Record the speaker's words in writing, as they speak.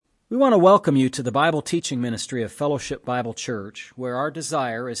We want to welcome you to the Bible teaching ministry of Fellowship Bible Church, where our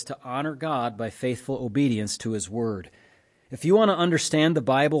desire is to honor God by faithful obedience to His Word. If you want to understand the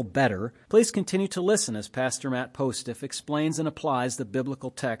Bible better, please continue to listen as Pastor Matt Postiff explains and applies the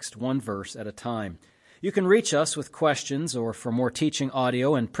biblical text one verse at a time. You can reach us with questions or for more teaching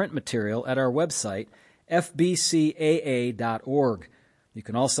audio and print material at our website, fbcaa.org. You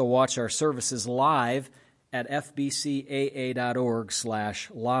can also watch our services live at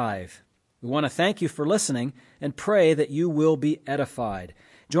fbcaa.org/live. We want to thank you for listening and pray that you will be edified.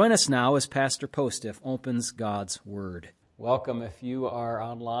 Join us now as Pastor Postiff opens God's Word. Welcome if you are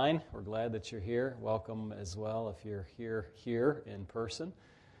online. We're glad that you're here. Welcome as well if you're here in person.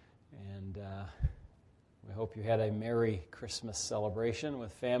 And we hope you had a Merry Christmas celebration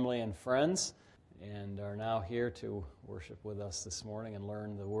with family and friends and are now here to worship with us this morning and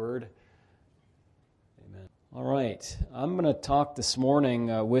learn the Word. Amen. All right, I'm going to talk this morning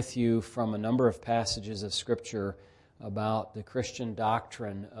with you from a number of passages of Scripture about the Christian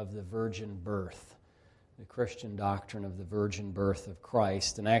doctrine of the virgin birth. The Christian doctrine of the virgin birth of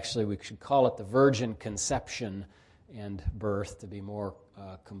Christ. And actually, we should call it the virgin conception and birth to be more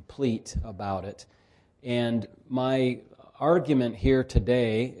complete about it. And my argument here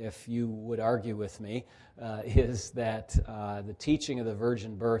today, if you would argue with me, is that the teaching of the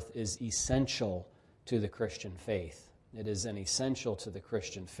virgin birth is essential to the Christian faith. It is an essential to the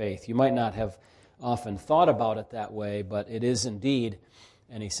Christian faith. You might not have often thought about it that way, but it is indeed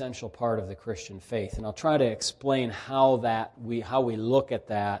an essential part of the Christian faith. And I'll try to explain how we look at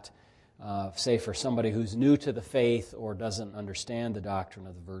that, say for somebody who's new to the faith or doesn't understand the doctrine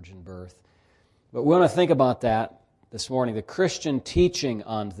of the virgin birth. But we want to think about that this morning, the Christian teaching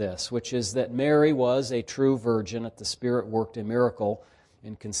on this, which is that Mary was a true virgin, that the Spirit worked a miracle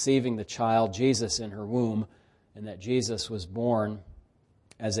in conceiving the child Jesus in her womb, and that Jesus was born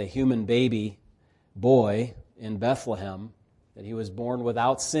as a human baby boy in Bethlehem, that he was born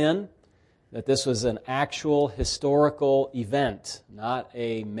without sin, that this was an actual historical event, not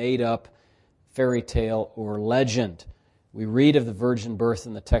a made-up fairy tale or legend. We read of the virgin birth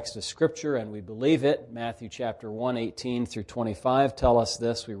in the text of Scripture, and we believe it. Matthew chapter 1, 18 through 25 tell us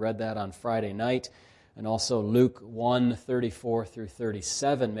this. We read that on Friday night. And also Luke 1, 34 through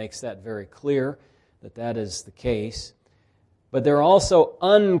 37 makes that very clear, that that is the case. But there are also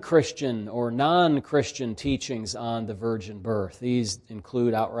unchristian or non-Christian teachings on the virgin birth. These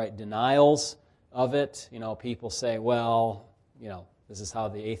include outright denials of it. People say, this is how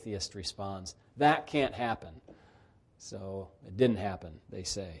the atheist responds. That can't happen. So it didn't happen, they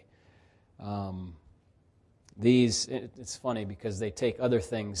say. It's funny because they take other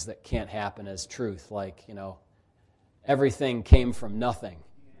things that can't happen as truth, like, everything came from nothing.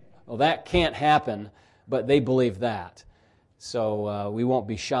 Well, that can't happen, but they believe that. So we won't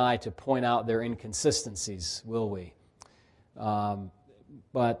be shy to point out their inconsistencies, will we?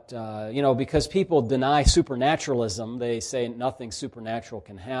 Because people deny supernaturalism, they say nothing supernatural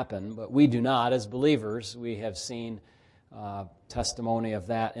can happen, but we do not as believers. We have seen testimony of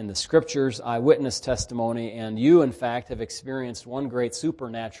that in the Scriptures, eyewitness testimony, and you, in fact, have experienced one great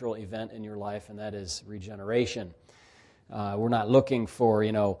supernatural event in your life, and that is regeneration. We're not looking for,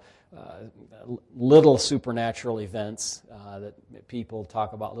 little supernatural events that people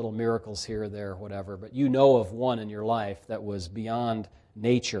talk about, little miracles here or there, whatever, but you know of one in your life that was beyond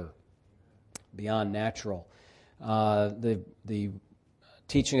nature, beyond natural. The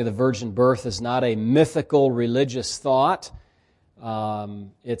teaching of the virgin birth is not a mythical religious thought.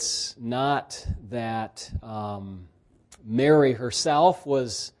 It's not that Mary herself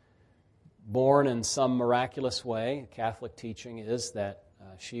was born in some miraculous way. Catholic teaching is that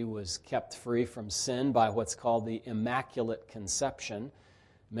she was kept free from sin by what's called the Immaculate Conception.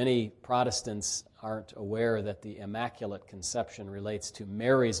 Many Protestants aren't aware that the Immaculate Conception relates to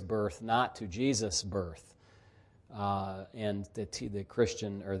Mary's birth, not to Jesus' birth. And the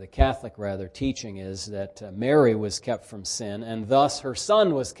Christian, or the Catholic rather, teaching is that Mary was kept from sin, and thus her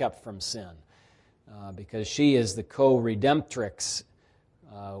son was kept from sin, because she is the co-redemptrix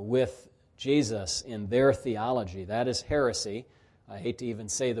with Jesus in their theology. That is heresy. I hate to even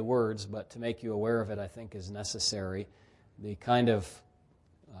say the words, but to make you aware of it, I think is necessary. The kind of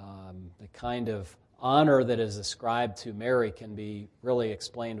honor that is ascribed to Mary can be really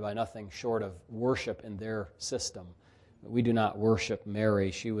explained by nothing short of worship in their system. We do not worship Mary.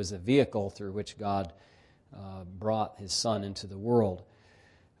 She was a vehicle through which God brought His Son into the world.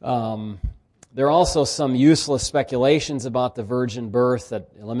 There are also some useless speculations about the virgin birth that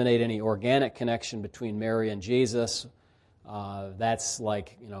eliminate any organic connection between Mary and Jesus. That's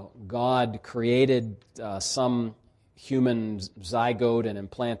like, God created some human zygote and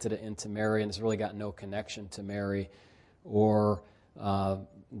implanted it into Mary, and it's really got no connection to Mary, or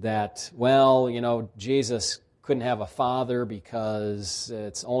that, well, Jesus couldn't have a father because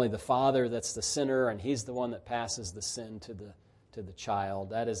it's only the father that's the sinner, and he's the one that passes the sin to the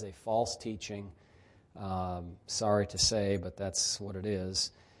child. That is a false teaching. Sorry to say, but that's what it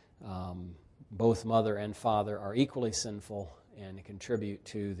is. Both mother and father are equally sinful and contribute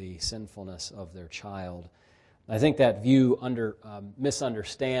to the sinfulness of their child. I think that view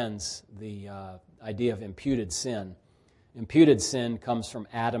misunderstands the idea of imputed sin. Imputed sin comes from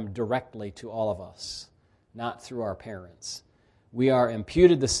Adam directly to all of us, not through our parents. We are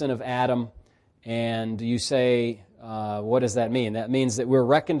imputed the sin of Adam, and you say, what does that mean? That means that we're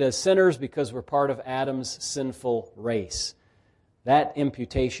reckoned as sinners because we're part of Adam's sinful race. That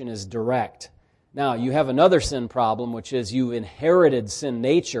imputation is direct. Now, you have another sin problem, which is you inherited sin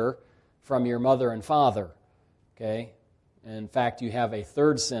nature from your mother and father. Okay? And in fact, you have a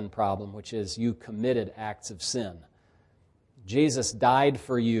third sin problem, which is you committed acts of sin. Jesus died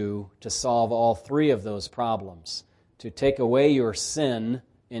for you to solve all three of those problems, to take away your sin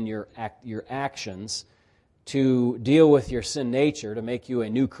in your actions, to deal with your sin nature, to make you a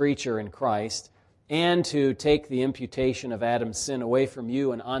new creature in Christ, and to take the imputation of Adam's sin away from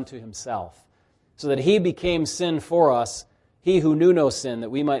you and onto himself, so that he became sin for us, he who knew no sin,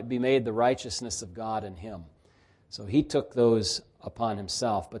 that we might be made the righteousness of God in him. So he took those upon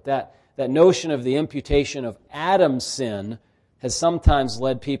himself. But that notion of the imputation of Adam's sin has sometimes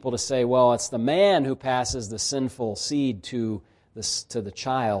led people to say, well, it's the man who passes the sinful seed to the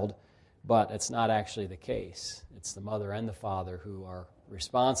child, but it's not actually the case. It's the mother and the father who are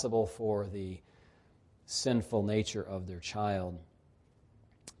responsible for the sinful nature of their child.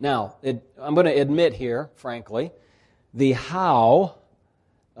 Now, I'm going to admit here, frankly, the how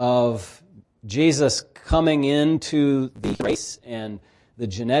of Jesus coming into the race and the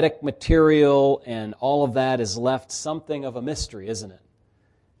genetic material and all of that is left something of a mystery, isn't it?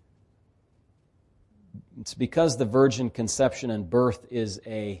 It's because the virgin conception and birth is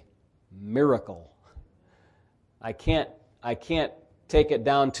a miracle. I can't take it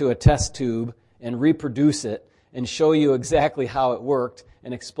down to a test tube and reproduce it and show you exactly how it worked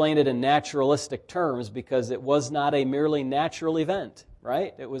and explain it in naturalistic terms, because it was not a merely natural event,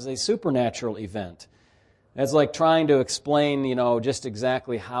 right? It was a supernatural event. It's like trying to explain, just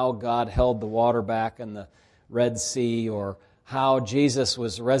exactly how God held the water back in the Red Sea, or how Jesus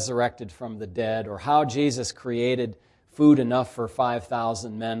was resurrected from the dead, or how Jesus created food enough for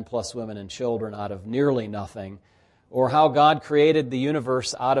 5,000 men plus women and children out of nearly nothing, or how God created the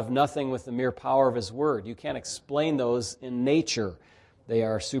universe out of nothing with the mere power of His Word. You can't explain those in nature. They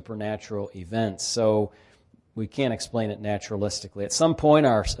are supernatural events, so we can't explain it naturalistically. At some point,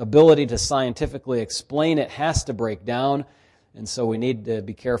 our ability to scientifically explain it has to break down, and so we need to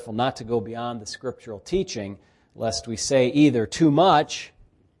be careful not to go beyond the scriptural teaching, lest we say either too much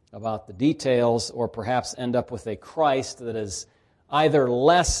about the details or perhaps end up with a Christ that is either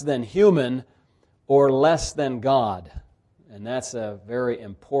less than human or less than God. And that's a very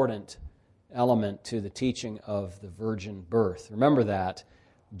important element to the teaching of the virgin birth. Remember that.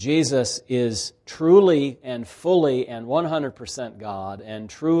 Jesus is truly and fully and 100% God, and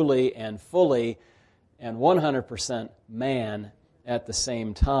truly and fully and 100% man at the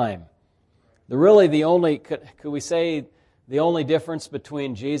same time. Could we say the only difference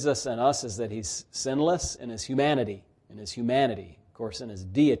between Jesus and us is that He's sinless in His humanity. Of course, in His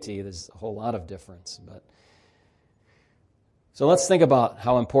deity, there's a whole lot of difference. So let's think about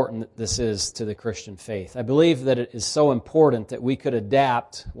how important this is to the Christian faith. I believe that it is so important that we could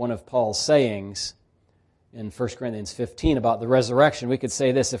adapt one of Paul's sayings in 1 Corinthians 15 about the resurrection. We could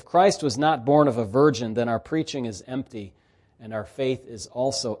say this: if Christ was not born of a virgin, then our preaching is empty, and our faith is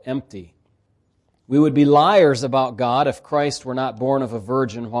also empty. We would be liars about God if Christ were not born of a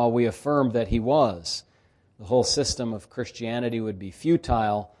virgin while we affirmed that He was. The whole system of Christianity would be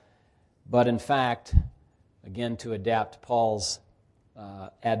futile, but in fact, again, to adapt Paul's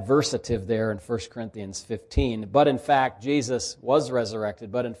adversative there in 1 Corinthians 15. But in fact, Jesus was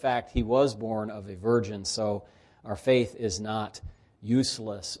resurrected. But in fact, He was born of a virgin. So our faith is not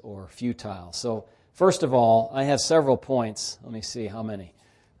useless or futile. So first of all, I have several points. Let me see how many.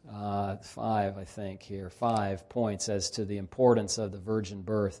 5, I think, here. 5 points as to the importance of the virgin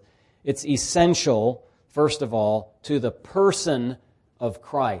birth. It's essential, first of all, to the person of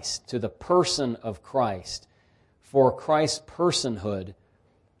Christ. To the person of Christ. For Christ's personhood,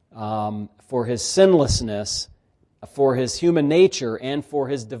 for His sinlessness, for His human nature, and for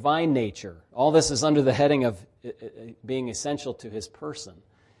His divine nature. All this is under the heading of being essential to His person.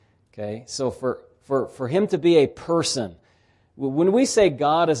 Okay, so for for him to be a person. When we say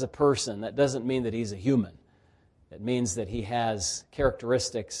God is a person, that doesn't mean that he's a human. It means that he has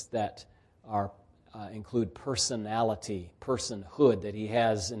characteristics that include personality, personhood, that he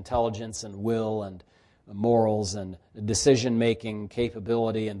has intelligence and will and morals and decision-making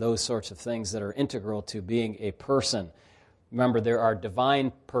capability and those sorts of things that are integral to being a person. Remember, there are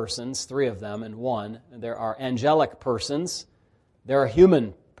divine persons, 3 of them in one. There are angelic persons. There are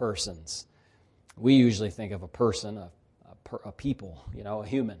human persons. We usually think of a person, a people, a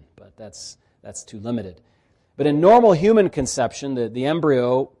human, but that's too limited. But in normal human conception, the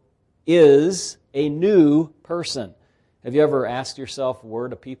embryo is a new person. Have you ever asked yourself, where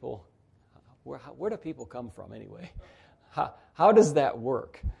do people come from anyway? How does that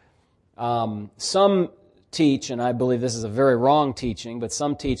work? Some teach, and I believe this is a very wrong teaching, but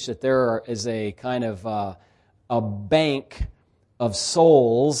some teach that there is a kind of a bank of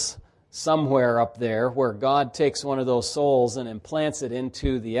souls somewhere up there where God takes one of those souls and implants it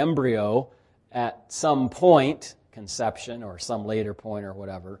into the embryo at some point, conception or some later point or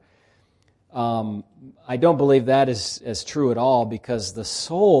whatever. I don't believe that is true at all, because the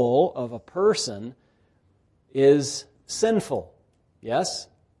soul of a person is sinful. Yes?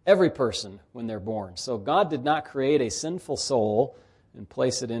 Every person when they're born. So God did not create a sinful soul and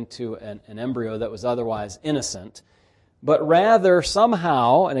place it into an embryo that was otherwise innocent, but rather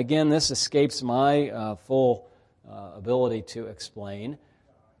somehow, and again this escapes my full ability to explain,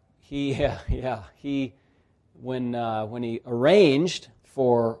 when he arranged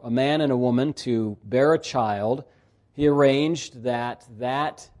for a man and a woman to bear a child, he arranged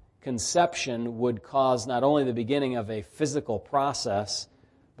that conception would cause not only the beginning of a physical process,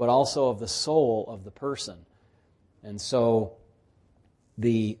 but also of the soul of the person. And so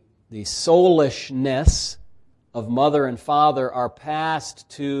the soulishness of mother and father are passed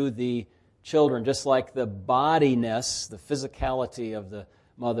to the children, just like the bodiness, the physicality of the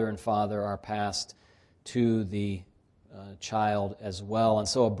mother and father are passed to the child as well. And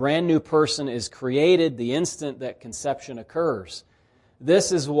so a brand new person is created the instant that conception occurs.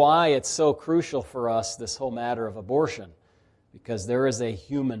 This is why it's so crucial for us, this whole matter of abortion, because there is a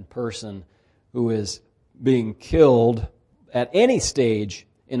human person who is being killed at any stage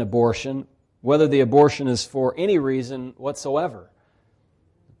in abortion, whether the abortion is for any reason whatsoever.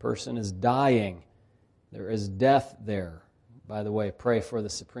 The person is dying. There is death there. By the way, pray for the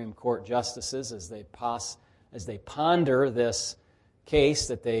Supreme Court justices as they ponder this case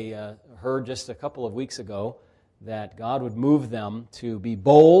that they heard just a couple of weeks ago, that God would move them to be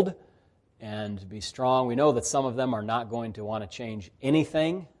bold and be strong. We know that some of them are not going to want to change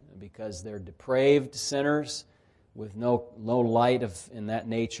anything because they're depraved sinners with no light in that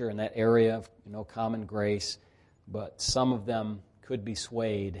nature, in that area of no common grace. But some of them could be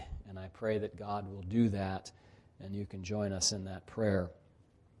swayed, and I pray that God will do that, and you can join us in that prayer.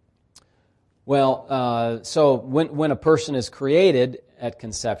 Well, so when a person is created at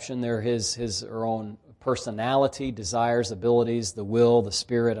conception, there is his or her own personality, desires, abilities, the will, the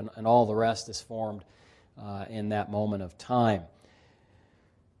spirit, and all the rest is formed in that moment of time.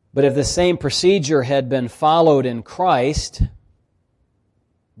 But if the same procedure had been followed in Christ,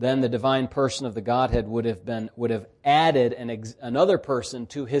 then the divine person of the Godhead would have added another person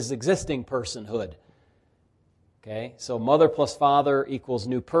to his existing personhood. Okay, so mother plus father equals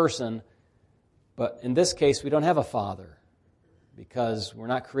new person, but in this case we don't have a father because we're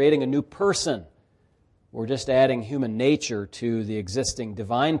not creating a new person. We're just adding human nature to the existing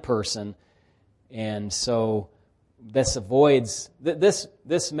divine person, and so this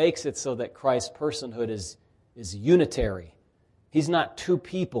makes it so that Christ's personhood is unitary. He's not two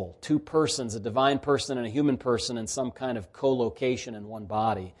people, two persons, a divine person and a human person in some kind of co-location in one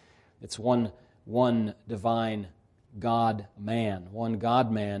body. It's one divine God-man, one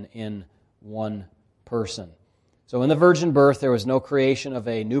God-man in one person. So in the virgin birth, there was no creation of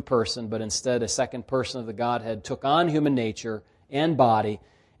a new person, but instead a second person of the Godhead took on human nature and body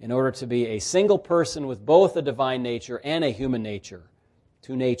in order to be a single person with both a divine nature and a human nature,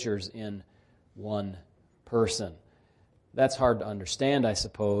 two natures in one person. That's hard to understand, I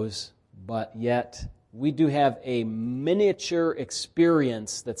suppose, but yet we do have a miniature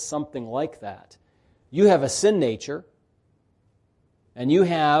experience that's something like that. You have a sin nature, and you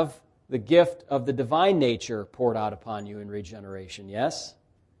have the gift of the divine nature poured out upon you in regeneration, yes?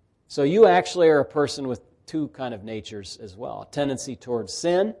 So you actually are a person with two kind of natures as well, a tendency toward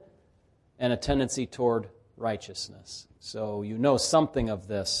sin and a tendency toward righteousness. So you know something of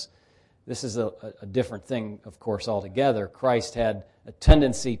this. This is a different thing, of course, altogether. Christ had a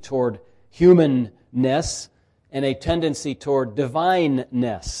tendency toward humanness and a tendency toward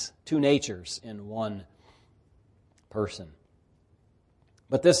divineness, two natures in one person.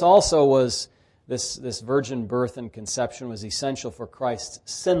 But this also was, this virgin birth and conception was essential for Christ's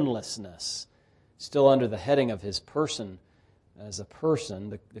sinlessness, still under the heading of his person as a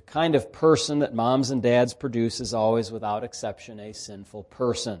person. The kind of person that moms and dads produce is always, without exception, a sinful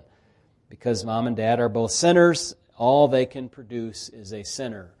person. Because mom and dad are both sinners, all they can produce is a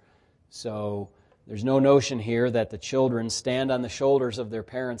sinner. So there's no notion here that the children stand on the shoulders of their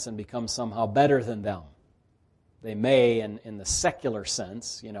parents and become somehow better than them. They may, in the secular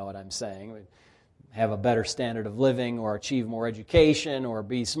sense, you know what I'm saying, have a better standard of living or achieve more education or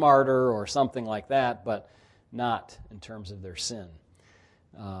be smarter or something like that, but not in terms of their sin.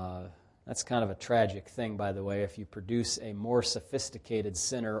 That's kind of a tragic thing, by the way, if you produce a more sophisticated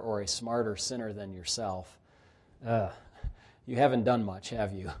sinner or a smarter sinner than yourself. You haven't done much,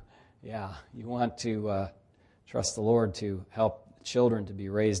 have you? Yeah, you want to trust the Lord to help children to be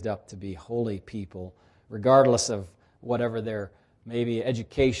raised up to be holy people, regardless of whatever their maybe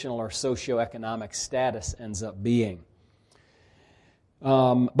educational or socioeconomic status ends up being.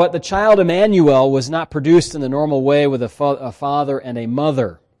 But the child Emmanuel was not produced in the normal way with a father and a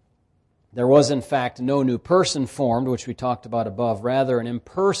mother. There was, in fact, no new person formed, which we talked about above. Rather, an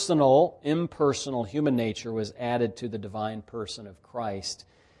impersonal human nature was added to the divine person of Christ.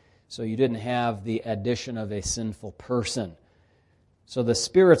 So you didn't have the addition of a sinful person. So the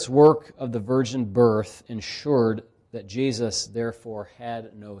Spirit's work of the virgin birth ensured that Jesus, therefore,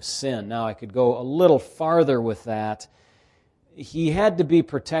 had no sin. Now, I could go a little farther with that. He had to be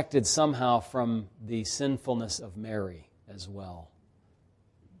protected somehow from the sinfulness of Mary as well.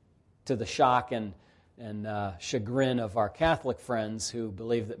 To the shock and chagrin of our Catholic friends who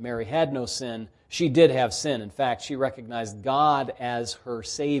believe that Mary had no sin, she did have sin. In fact, she recognized God as her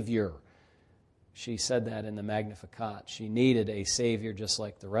Savior. She said that in the Magnificat. She needed a Savior just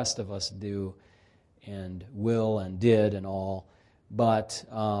like the rest of us do and will and did and all. But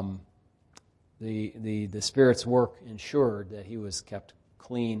the Spirit's work ensured that he was kept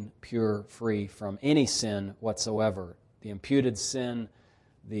clean, pure, free from any sin whatsoever. The imputed sin,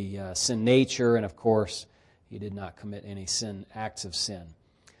 the sin nature, and of course, he did not commit any acts of sin.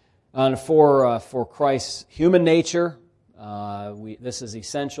 And for Christ's human nature, this is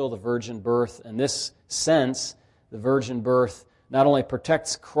essential, the virgin birth. In this sense, the virgin birth not only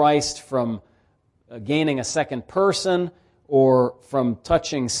protects Christ from gaining a second person or from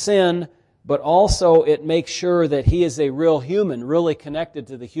touching sin, but also it makes sure that he is a real human, really connected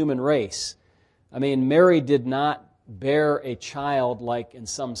to the human race. I mean, Mary did not bear a child like in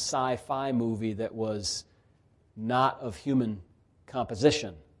some sci-fi movie that was not of human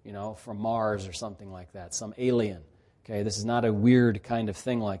composition, from Mars or something like that, some alien. Okay, this is not a weird kind of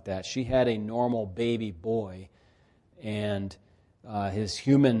thing like that. She had a normal baby boy, and his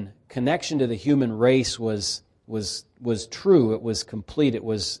human connection to the human race was true. It was complete. It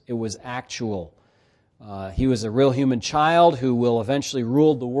was actual. He was a real human child who will eventually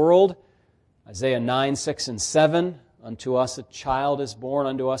rule the world. Isaiah 9, 6, and 7, unto us a child is born,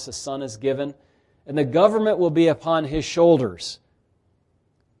 unto us a son is given, and the government will be upon his shoulders.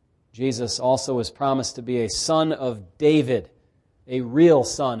 Jesus also was promised to be a son of David, a real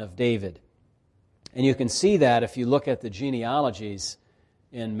son of David. And you can see that if you look at the genealogies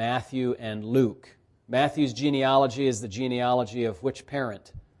in Matthew and Luke. Matthew's genealogy is the genealogy of which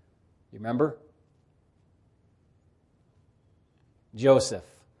parent? You remember? Joseph.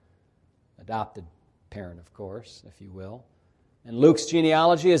 Adopted parent, of course, if you will. And Luke's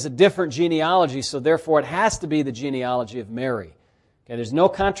genealogy is a different genealogy, so therefore it has to be the genealogy of Mary. Okay, there's no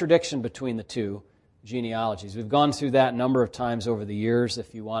contradiction between the two genealogies. We've gone through that a number of times over the years.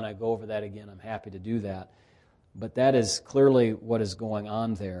 If you want to go over that again, I'm happy to do that. But that is clearly what is going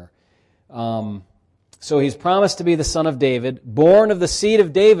on there. So he's promised to be the son of David, born of the seed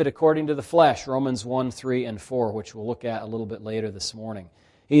of David according to the flesh, Romans 1, 3, and 4, which we'll look at a little bit later this morning.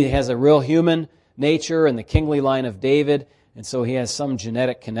 He has a real human nature in the kingly line of David, and so he has some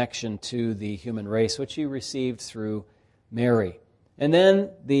genetic connection to the human race, which he received through Mary. And then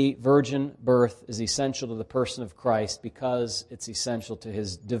the virgin birth is essential to the person of Christ because it's essential to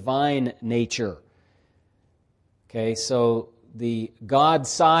his divine nature. Okay, so the God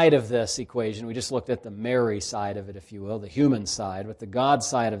side of this equation, we just looked at the Mary side of it, if you will, the human side, but the God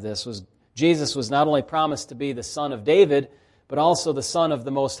side of this was Jesus was not only promised to be the son of David, but also the Son of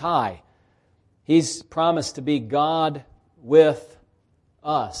the Most High. He's promised to be God with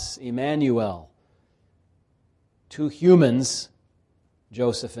us, Emmanuel. Two humans,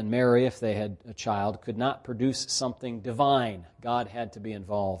 Joseph and Mary, if they had a child, could not produce something divine. God had to be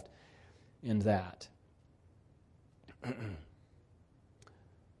involved in that.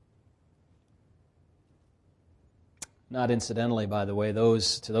 Not incidentally, by the way,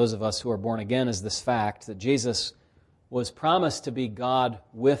 to those of us who are born again, is this fact that Jesus was promised to be God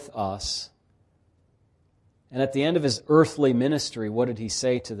with us. And at the end of his earthly ministry, what did he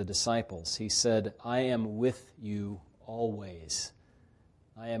say to the disciples? He said, I am with you always.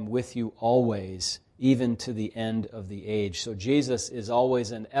 I am with you always, even to the end of the age. So Jesus is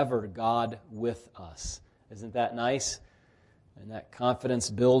always and ever God with us. Isn't that nice? And that confidence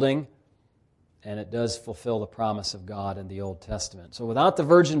building. And it does fulfill the promise of God in the Old Testament. So without the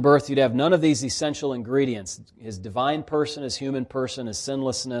virgin birth, you'd have none of these essential ingredients. His divine person, his human person, his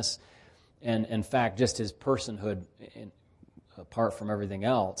sinlessness, and in fact, just his personhood apart from everything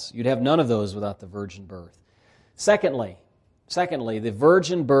else. You'd have none of those without the virgin birth. Secondly, the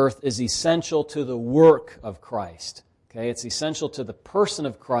virgin birth is essential to the work of Christ. Okay, it's essential to the person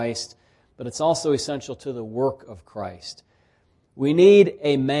of Christ, but it's also essential to the work of Christ. We need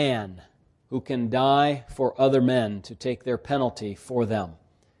a man who can die for other men to take their penalty for them.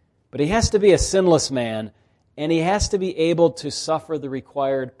 But he has to be a sinless man, and he has to be able to suffer the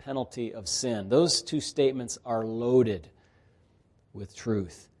required penalty of sin. Those two statements are loaded with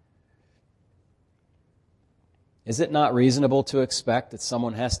truth. Is it not reasonable to expect that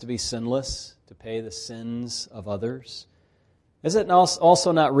someone has to be sinless to pay the sins of others? Is it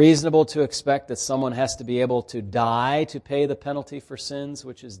also not reasonable to expect that someone has to be able to die to pay the penalty for sins,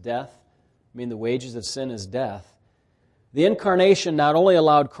 which is death? I mean, the wages of sin is death. The incarnation not only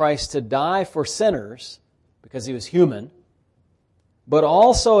allowed Christ to die for sinners, because he was human, but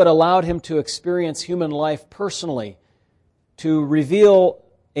also it allowed him to experience human life personally, to reveal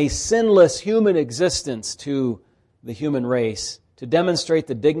a sinless human existence to the human race, to demonstrate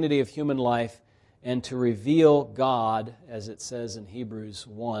the dignity of human life, and to reveal God, as it says in Hebrews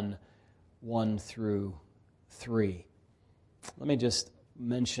 1 through 3. Let me just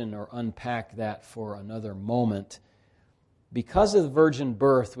mention or unpack that for another moment. Because of the virgin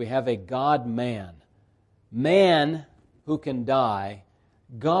birth, we have a God-man. Man who can die,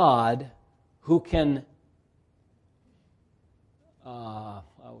 God who can, I'm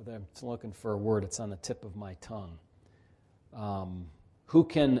looking for a word, it's on the tip of my tongue, who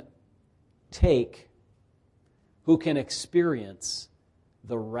can experience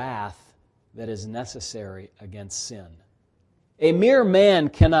the wrath that is necessary against sin. A mere man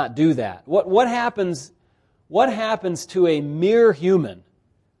cannot do that. What happens to a mere human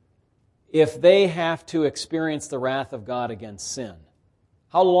if they have to experience the wrath of God against sin?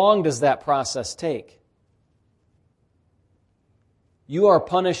 How long does that process take? You are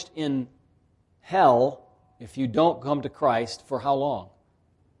punished in hell if you don't come to Christ for how long?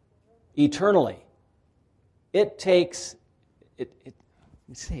 Eternally. It takes. You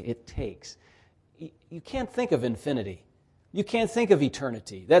can't think of infinity. You can't think of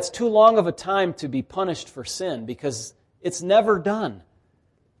eternity. That's too long of a time to be punished for sin because it's never done.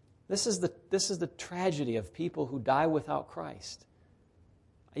 This is the tragedy of people who die without Christ.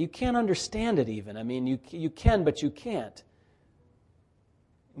 You can't understand it even. I mean, you can, but you can't.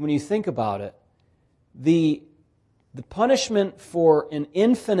 When you think about it, the punishment for an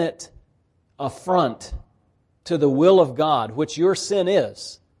infinite affront to the will of God, which your sin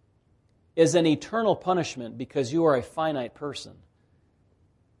is an eternal punishment because you are a finite person.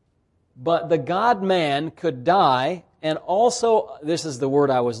 But the God-man could die and also, this is the word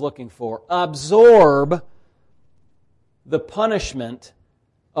I was looking for, absorb the punishment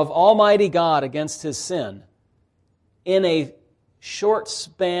of Almighty God against his sin in a short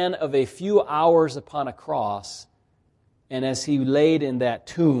span of a few hours upon a cross, and as he laid in that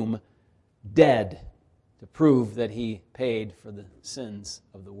tomb, dead, to prove that he paid for the sins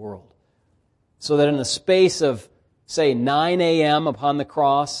of the world. So that in the space of, say, 9 a.m. upon the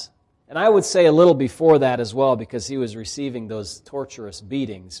cross, and I would say a little before that as well because he was receiving those torturous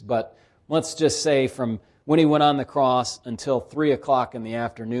beatings, but let's just say from when he went on the cross until 3 o'clock in the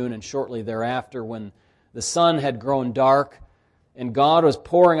afternoon, and shortly thereafter when the sun had grown dark and God was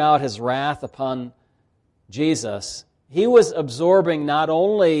pouring out his wrath upon Jesus, he was absorbing not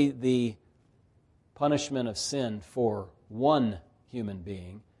only the punishment of sin for one human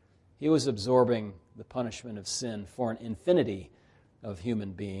being, he was absorbing the punishment of sin for an infinity of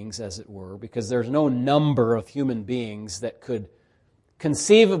human beings, as it were, because there's no number of human beings that could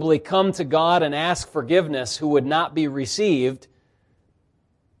conceivably come to God and ask forgiveness who would not be received,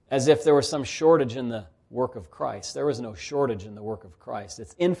 as if there was some shortage in the work of Christ. There was no shortage in the work of Christ.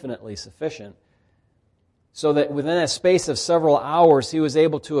 It's infinitely sufficient. So that within a space of several hours, he was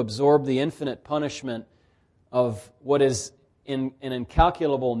able to absorb the infinite punishment of what is in an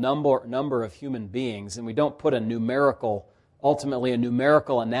incalculable number of human beings, and we don't put ultimately a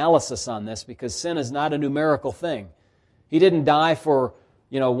numerical analysis on this, because sin is not a numerical thing. He didn't die for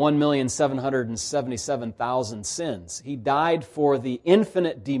 1,777,000 sins. He died for the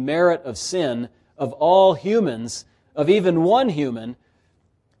infinite demerit of sin of all humans, of even one human.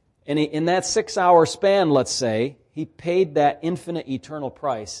 And in that 6-hour span, let's say, He paid that infinite eternal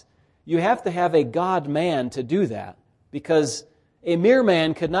price. You have to have a God-man to do that, because a mere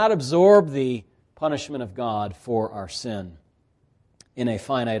man could not absorb the punishment of God for our sin in a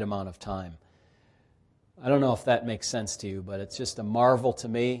finite amount of time. I don't know if that makes sense to you, but it's just a marvel to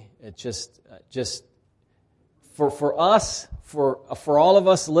me. It just for us, for all of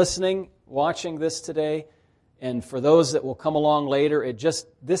us listening, watching this today, and for those that will come along later,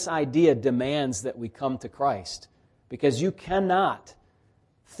 this idea demands that we come to Christ, because you cannot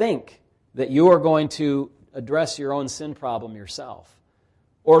think that you are going to address your own sin problem yourself,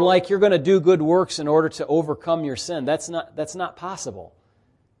 or like you're going to do good works in order to overcome your sin. That's not possible.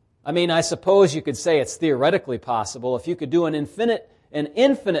 I mean, I suppose you could say it's theoretically possible if you could do an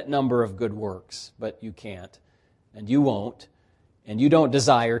infinite number of good works, but you can't, and you won't, and you don't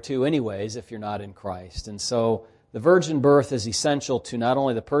desire to anyways if you're not in Christ. And so the virgin birth is essential to not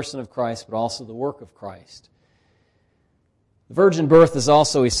only the person of Christ, but also the work of Christ. The virgin birth is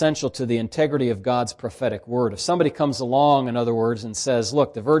also essential to the integrity of God's prophetic word. If somebody comes along, in other words, and says,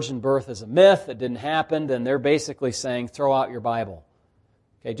 look, the virgin birth is a myth, it didn't happen, then they're basically saying, throw out your Bible.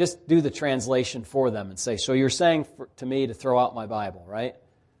 Okay, just do the translation for them and say, so you're saying to me to throw out my Bible, right?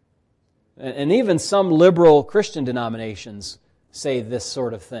 And even some liberal Christian denominations say this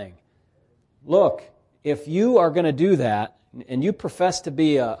sort of thing. Look, if you are going to do that, and you profess to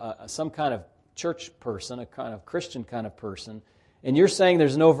be some kind of church person, a kind of Christian kind of person, and you're saying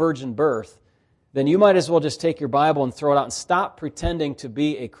there's no virgin birth, then you might as well just take your Bible and throw it out and stop pretending to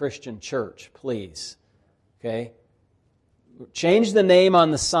be a Christian church, please. Okay? Change the name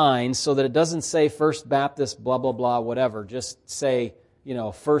on the sign so that it doesn't say First Baptist, blah, blah, blah, whatever. Just say,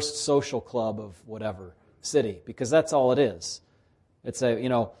 First Social Club of whatever city, because that's all it is. It's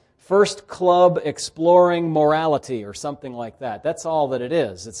a, First Club Exploring Morality or something like that. That's all that it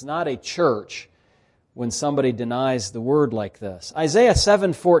is. It's not a church when somebody denies the word like this. Isaiah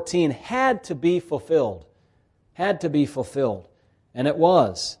 7:14 had to be fulfilled. Had to be fulfilled. And it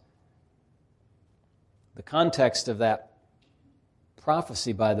was. The context of that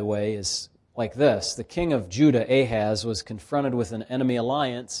prophecy, by the way, is like this. The king of Judah, Ahaz, was confronted with an enemy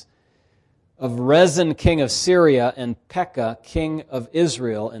alliance of Rezin, king of Syria, and Pekah, king of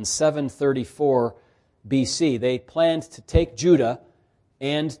Israel, in 734 BC. They planned to take Judah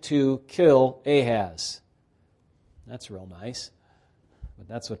and to kill Ahaz. That's real nice. But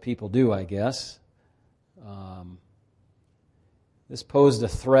that's what people do, I guess. This posed a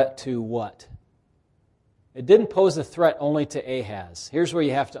threat to what? It didn't pose a threat only to Ahaz. Here's where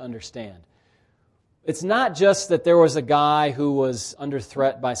you have to understand. It's not just that there was a guy who was under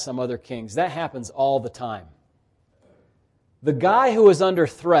threat by some other kings. That happens all the time. The guy who was under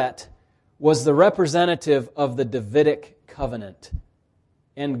threat was the representative of the Davidic covenant.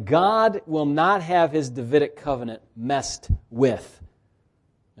 And God will not have His Davidic covenant messed with.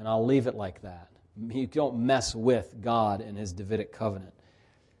 And I'll leave it like that. You don't mess with God and His Davidic covenant.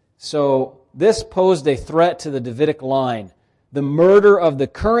 So this posed a threat to the Davidic line. The murder of the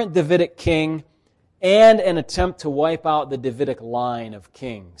current Davidic king and an attempt to wipe out the Davidic line of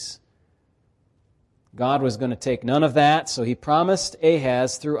kings. God was going to take none of that, so He promised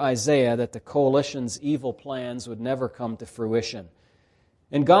Ahaz through Isaiah that the coalition's evil plans would never come to fruition.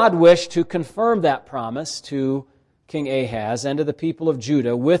 And God wished to confirm that promise to King Ahaz and to the people of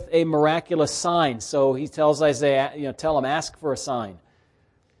Judah with a miraculous sign. So He tells Isaiah, tell him, ask for a sign.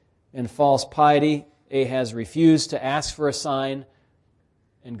 In false piety, Ahaz refused to ask for a sign,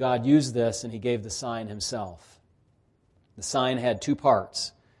 and God used this, and He gave the sign Himself. The sign had two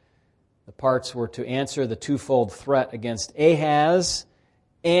parts. The parts were to answer the twofold threat against Ahaz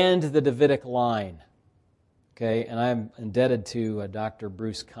and the Davidic line. Okay, and I'm indebted to Dr.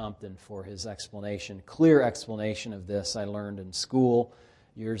 Bruce Compton for his explanation, clear explanation of this I learned in school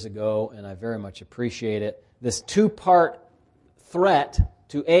years ago, and I very much appreciate it. This two-part threat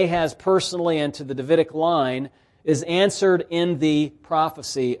to Ahaz personally and to the Davidic line is answered in the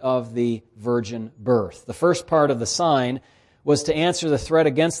prophecy of the virgin birth. The first part of the sign was to answer the threat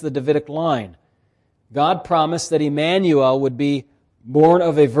against the Davidic line. God promised that Emmanuel would be born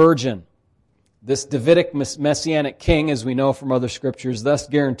of a virgin. This Davidic messianic king, as we know from other scriptures, thus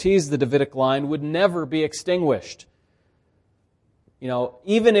guarantees the Davidic line would never be extinguished.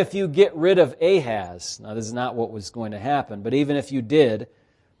 Even if you get rid of Ahaz, now this is not what was going to happen, but even if you did,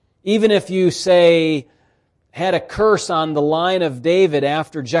 even if you, say, had a curse on the line of David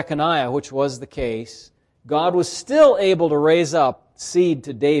after Jeconiah, which was the case, God was still able to raise up seed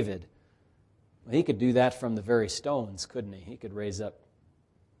to David. Well, He could do that from the very stones, couldn't He? He could raise up,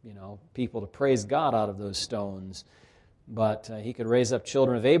 people to praise God out of those stones. But He could raise up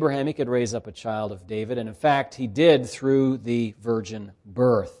children of Abraham. He could raise up a child of David. And in fact, He did through the virgin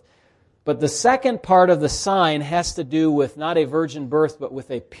birth. But the second part of the sign has to do with not a virgin birth, but with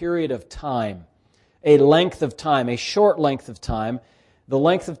a period of time, a length of time, a short length of time, the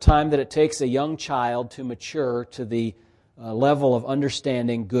length of time that it takes a young child to mature to the level of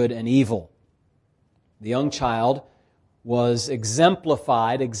understanding good and evil. The young child was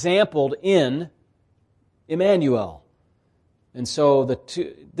exemplified, exampled in Emmanuel. And so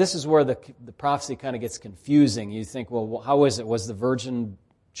this is where the prophecy kind of gets confusing. You think, well, how is it? Was the virgin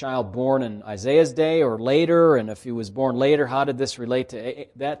child born in Isaiah's day or later? And if he was born later, how did this relate to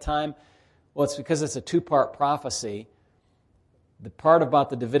that time? Well, it's because it's a two-part prophecy. The part about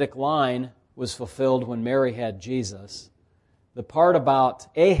the Davidic line was fulfilled when Mary had Jesus. The part about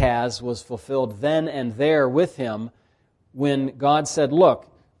Ahaz was fulfilled then and there with him when God said, look,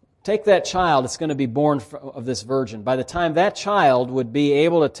 take that child, it's going to be born of this virgin. By the time that child would be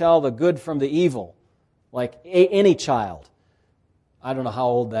able to tell the good from the evil, like any child, I don't know how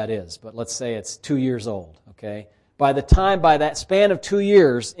old that is, but let's say it's 2 years old, okay? By that span of 2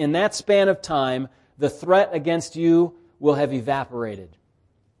 years, in that span of time, the threat against you will have evaporated.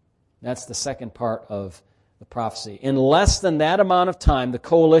 That's the second part of the prophecy. In less than that amount of time, the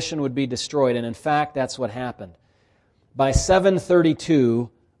coalition would be destroyed, and in fact, that's what happened. By 732,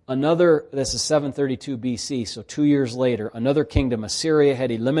 this is 732 BC, so 2 years later, another kingdom, Assyria, had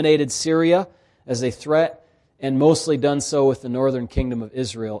eliminated Syria as a threat and mostly done so with the northern kingdom of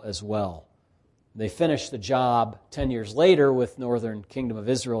Israel as well. They finished the job 10 years later with northern kingdom of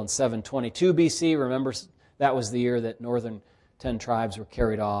Israel in 722 BC. Remember, that was the year that northern 10 tribes were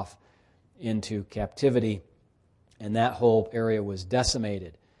carried off into captivity, and that whole area was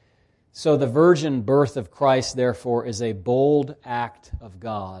decimated. So the virgin birth of Christ, therefore, is a bold act of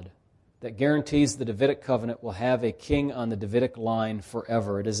God that guarantees the Davidic covenant will have a king on the Davidic line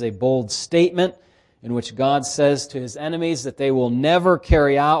forever. It is a bold statement in which God says to His enemies that they will never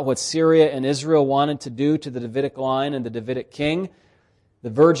carry out what Syria and Israel wanted to do to the Davidic line and the Davidic king. The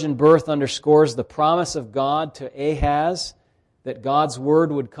virgin birth underscores the promise of God to Ahaz that God's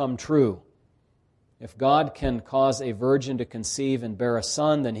word would come true. If God can cause a virgin to conceive and bear a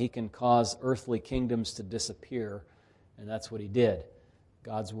son, then He can cause earthly kingdoms to disappear. And that's what He did.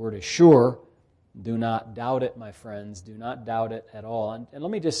 God's word is sure. Do not doubt it, my friends. Do not doubt it at all. And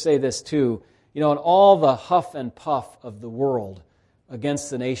let me just say this too. In all the huff and puff of the world against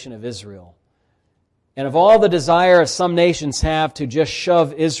the nation of Israel, and of all the desire some nations have to just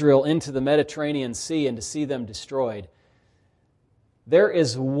shove Israel into the Mediterranean Sea and to see them destroyed, there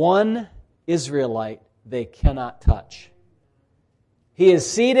is one Israelite they cannot touch. He is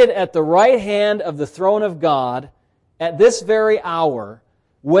seated at the right hand of the throne of God at this very hour,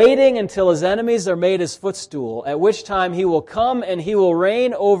 waiting until His enemies are made His footstool, at which time He will come and He will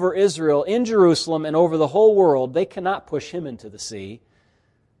reign over Israel in Jerusalem and over the whole world. They cannot push Him into the sea.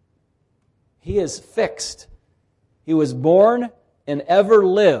 He is fixed. He was born and ever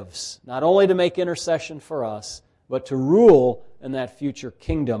lives, not only to make intercession for us, but to rule in that future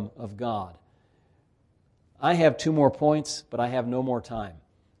kingdom of God. I have 2 more points, but I have no more time.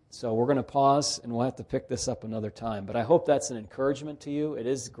 So we're going to pause, and we'll have to pick this up another time. But I hope that's an encouragement to you. It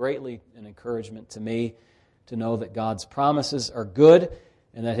is greatly an encouragement to me to know that God's promises are good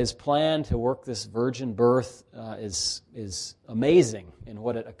and that His plan to work this virgin birth is amazing in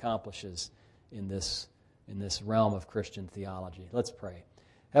what it accomplishes in this realm of Christian theology. Let's pray.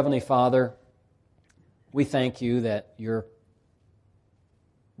 Heavenly Father, we thank You that Your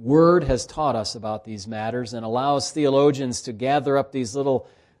Word has taught us about these matters and allows theologians to gather up these little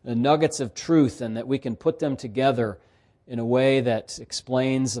nuggets of truth and that we can put them together in a way that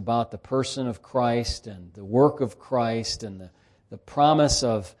explains about the person of Christ and the work of Christ and the promise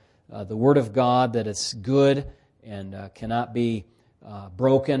of the Word of God that it's good and cannot be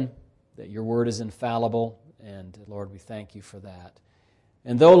broken, that Your Word is infallible. And Lord, we thank You for that.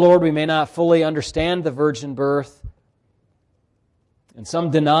 And though, Lord, we may not fully understand the virgin birth, and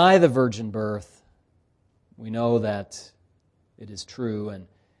some deny the virgin birth, we know that it is true and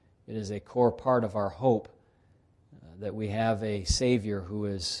it is a core part of our hope that we have a Savior who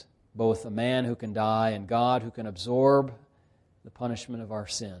is both a man who can die and God who can absorb the punishment of our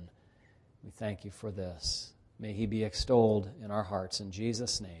sin. We thank You for this. May he be extolled in our hearts. In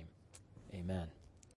Jesus' name, amen.